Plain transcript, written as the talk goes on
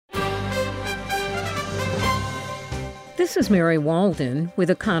This is Mary Walden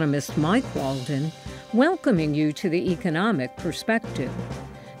with economist Mike Walden, welcoming you to the Economic Perspective.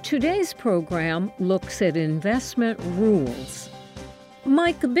 Today's program looks at investment rules.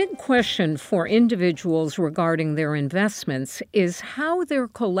 Mike, a big question for individuals regarding their investments is how their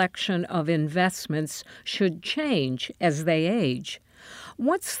collection of investments should change as they age.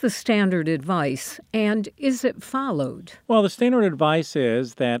 What's the standard advice, and is it followed? Well, the standard advice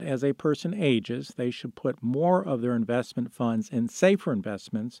is that as a person ages, they should put more of their investment funds in safer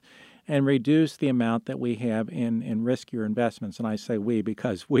investments and reduce the amount that we have in riskier investments. And I say we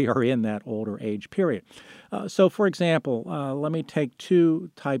because we are in that older age period. So, for example, let me take two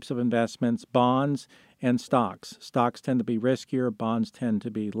types of investments, bonds and stocks. Stocks tend to be riskier, bonds tend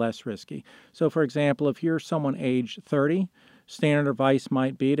to be less risky. So, for example, if you're someone age 30, standard advice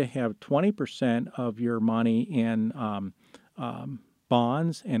might be to have 20% of your money in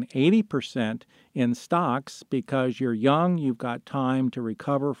bonds and 80% in stocks because you're young, you've got time to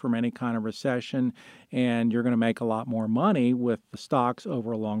recover from any kind of recession, and you're going to make a lot more money with the stocks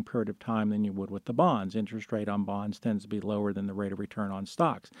over a long period of time than you would with the bonds. Interest rate on bonds tends to be lower than the rate of return on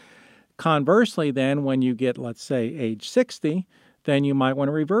stocks. Conversely, then, when you get, let's say, age 60, then you might want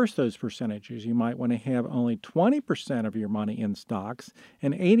to reverse those percentages. You might want to have only 20% of your money in stocks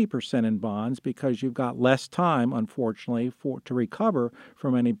and 80% in bonds because you've got less time, unfortunately, to recover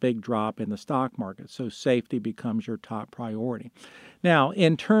from any big drop in the stock market. So safety becomes your top priority. Now,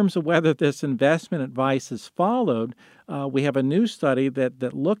 in terms of whether this investment advice is followed, we have a new study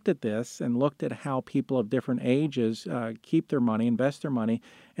that looked at this and looked at how people of different ages keep their money, invest their money,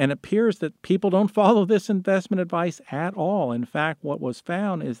 and it appears that people don't follow this investment advice at all. In fact, what was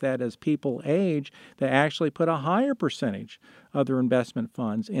found is that as people age, they actually put a higher percentage of their investment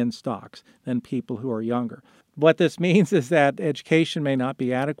funds in stocks than people who are younger. What this means is that education may not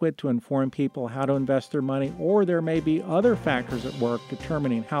be adequate to inform people how to invest their money, or there may be other factors at work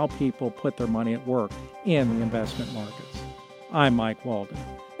determining how people put their money at work in the investment markets. I'm Mike Walden.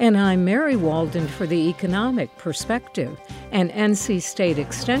 And I'm Mary Walden for the Economic Perspective, an NC State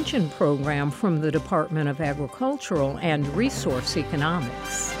Extension program from the Department of Agricultural and Resource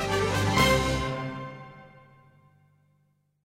Economics.